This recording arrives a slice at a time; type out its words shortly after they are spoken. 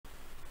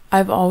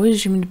I've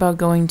always dreamed about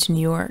going to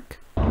New York.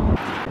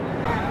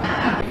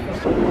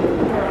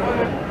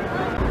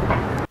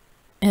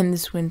 And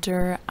this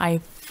winter, I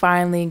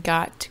finally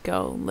got to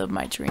go live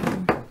my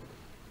dream.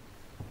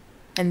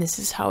 And this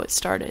is how it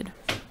started.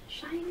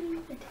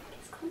 Shining, the deck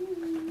is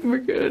clean. We're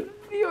good.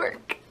 New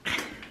York.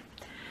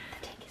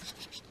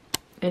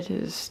 It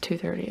is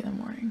 2:30 in the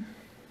morning.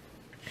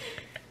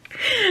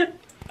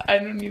 I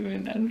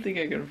don't think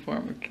I can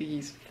form a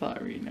cohesive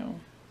thought right now.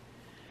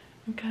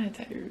 I'm kind of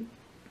tired.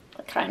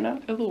 Kind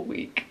of? A little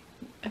weak.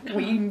 I'm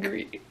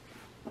hungry.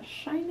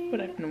 Shining.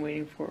 What I've been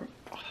waiting for.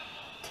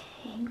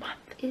 A month.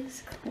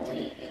 Is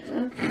clean.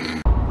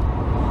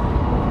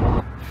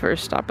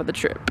 First stop of the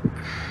trip.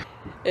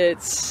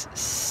 It's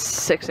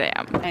 6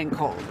 a.m. And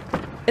cold.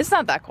 It's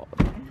not that cold.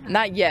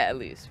 Not yet, at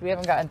least. We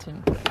haven't gotten to...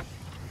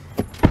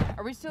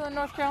 Are we still in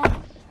North Carolina?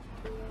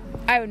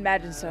 I would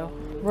imagine so.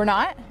 We're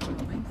not? I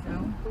don't think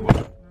so.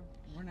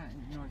 We're not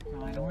in North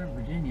Carolina. We're in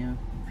Virginia.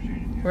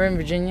 We're in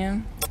Virginia?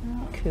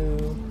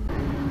 Cool.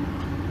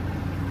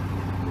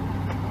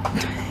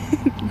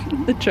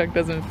 The truck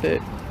doesn't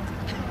fit.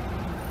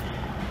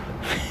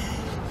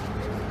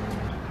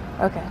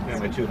 Okay. You have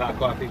my 2 hot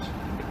coffees?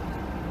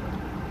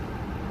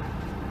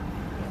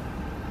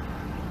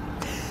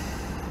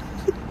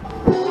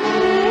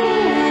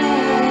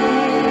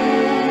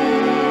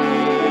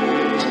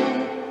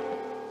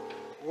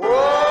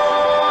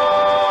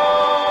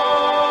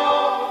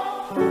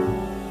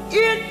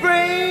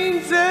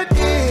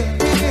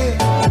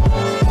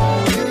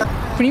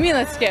 What do you mean,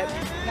 let's skip?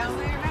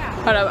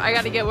 Hold up, I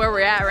gotta get where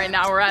we're at right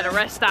now. We're at a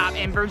rest stop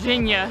in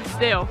Virginia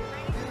still.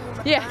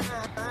 Yeah.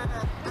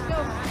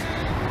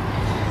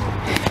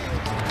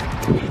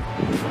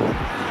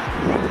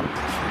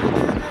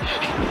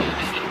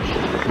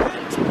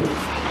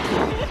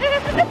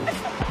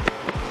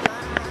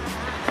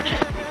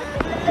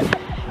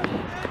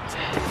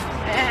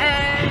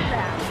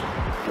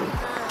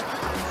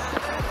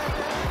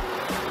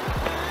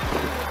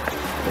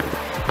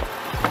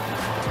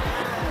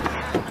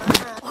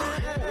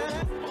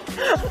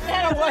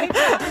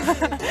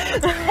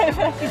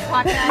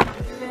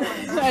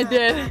 I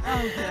did. Okay.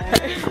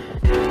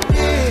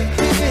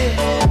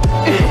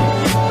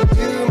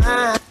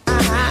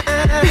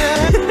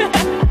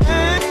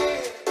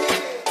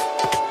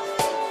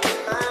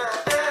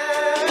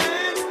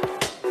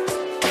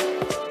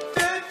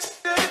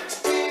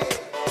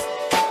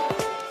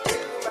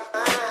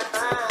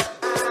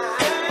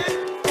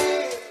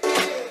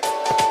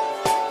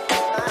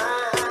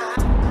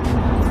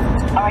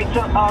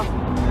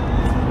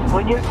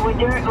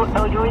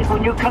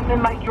 When you come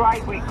in my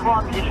driveway,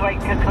 call me just so I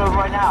can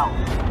run out.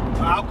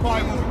 I'll call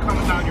you when we're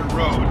coming down your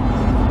road.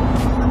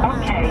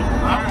 Okay.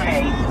 All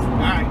Okay.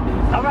 right.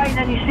 All right,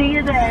 then. See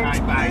you then. All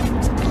right, bye.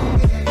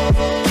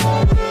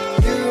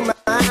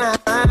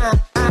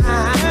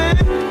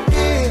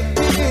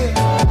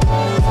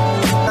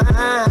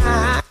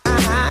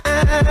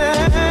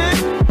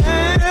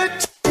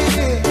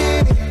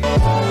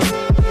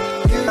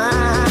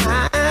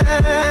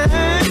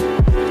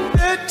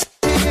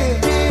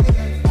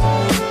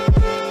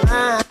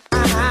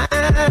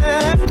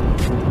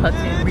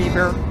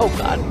 Oh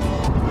God,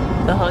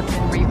 the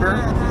Hudson River.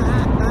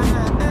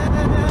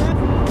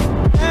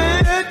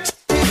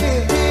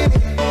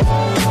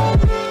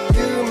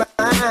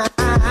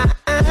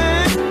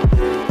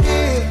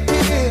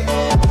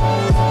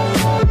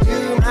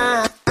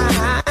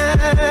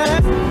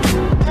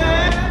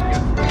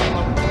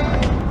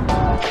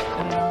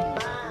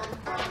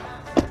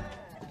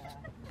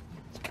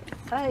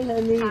 Hi,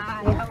 honey.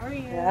 Hi, how are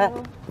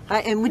you? Hi,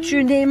 and what's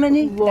your name,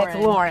 honey? That's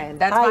Lauren.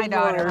 That's Hi, my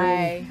daughter. Lauren.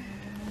 Hi.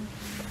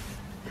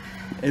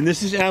 And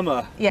this is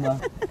Emma. Yeah.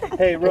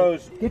 Hey,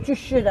 Rose. Get your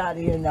shit out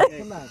of here now.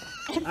 Come on.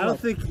 I don't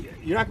think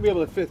you're not gonna be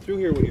able to fit through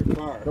here with your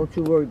car. Don't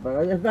you worry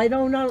about it. If I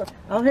don't know,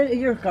 I'll hit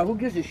your car. Who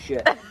gives a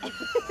shit? I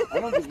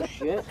don't give a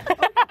shit.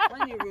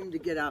 Plenty of room to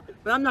get out,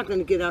 but I'm not going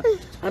to get out.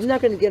 I'm not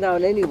going to get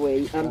out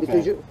anyway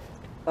because you.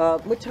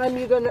 What time are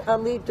you going to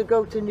leave to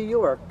go to New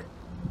York?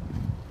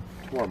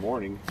 Tomorrow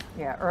morning.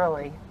 Yeah,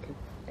 early.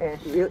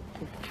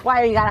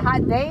 Why, you got a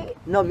hot date?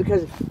 No,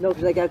 because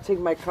I got to take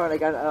my car and I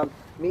got to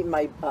meet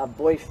my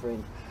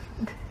boyfriend.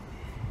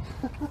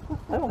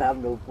 I don't have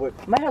no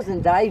boyfriend. My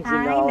husband died, you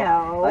know. I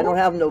know. I don't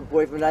have no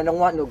boyfriend. I don't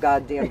want no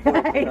goddamn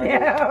boyfriend. I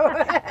know.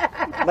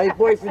 My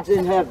boyfriend's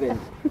in heaven.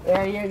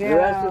 There you go. The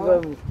rest of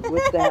them,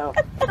 what the hell?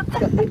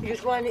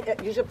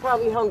 You're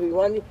probably hungry.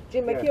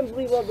 Jim, I can't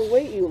believe all the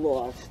weight you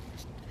lost.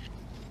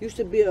 Used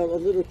to be a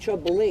little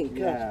chubbalink.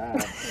 Yeah.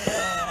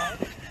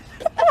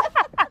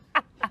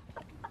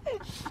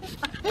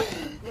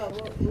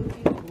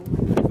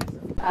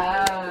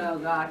 Oh,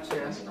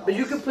 gotcha. But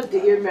you can put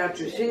the ear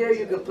mattress here,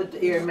 you can put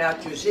the ear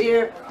mattress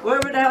here,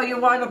 wherever the hell you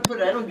want to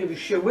put it. I don't give a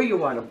shit where you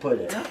want to put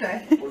it.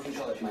 Okay.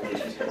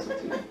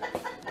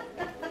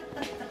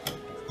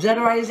 Is that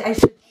alright? I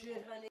said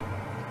shit, honey.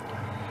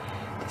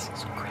 This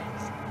is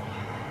crazy.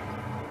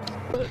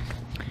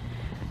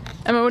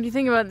 Emma, what do you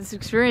think about this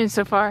experience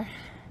so far?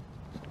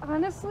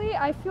 Honestly,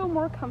 I feel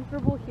more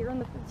comfortable here in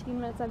the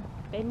 15 minutes I've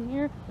been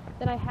here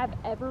that I have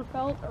ever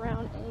felt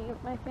around any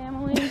of my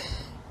family.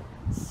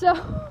 So,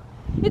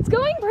 it's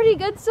going pretty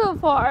good so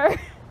far.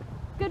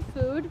 Good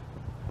food.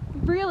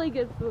 Really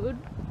good food.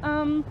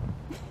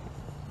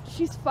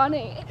 She's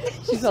funny.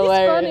 She's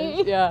hilarious.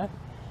 Funny. Yeah.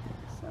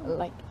 So,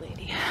 Like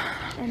lady.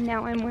 and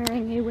now I'm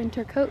wearing a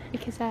winter coat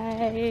because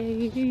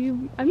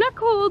I'm not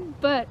cold,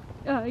 but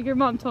your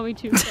mom told me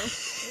to,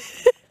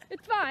 so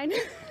it's fine.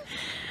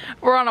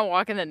 We're on a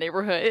walk in the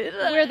neighborhood.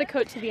 Wear the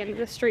coat to the end of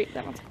the street,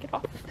 then I'll take it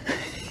off.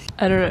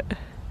 I don't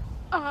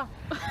know.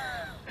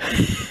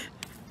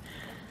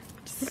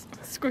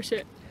 Squish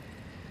it.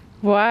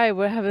 Why?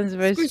 What happens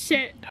if I Squish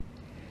it.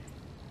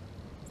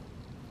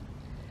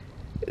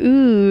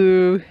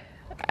 Ooh.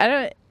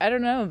 I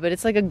don't know, but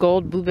it's like a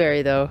gold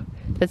blueberry though.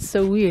 That's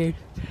so weird.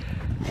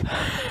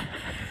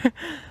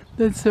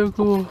 That's so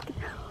cool.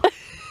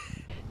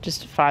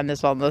 Just to find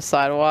this on the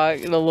sidewalk,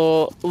 the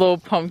little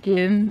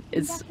pumpkin.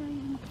 It's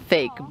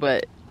fake,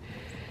 but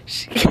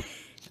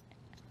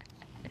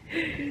Do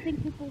you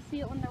think people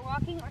see it when they're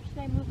walking, or should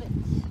I move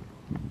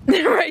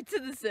it? right to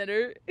the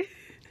center.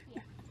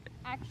 Yeah.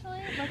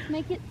 Actually, let's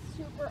make it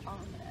super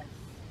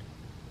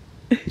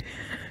ominous.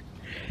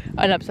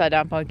 An upside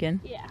down pumpkin.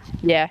 Yeah.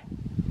 Yeah.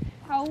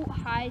 How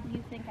high do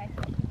you think I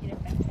can get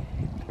it back?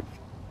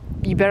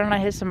 You better not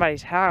hit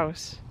somebody's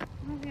house.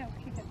 I'm gonna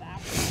kick it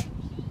back.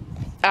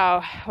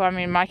 Oh, well, I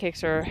mean, my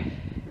kicks are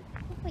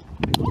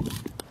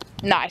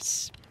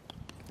nice.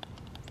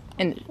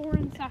 And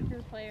Foreign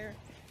soccer player.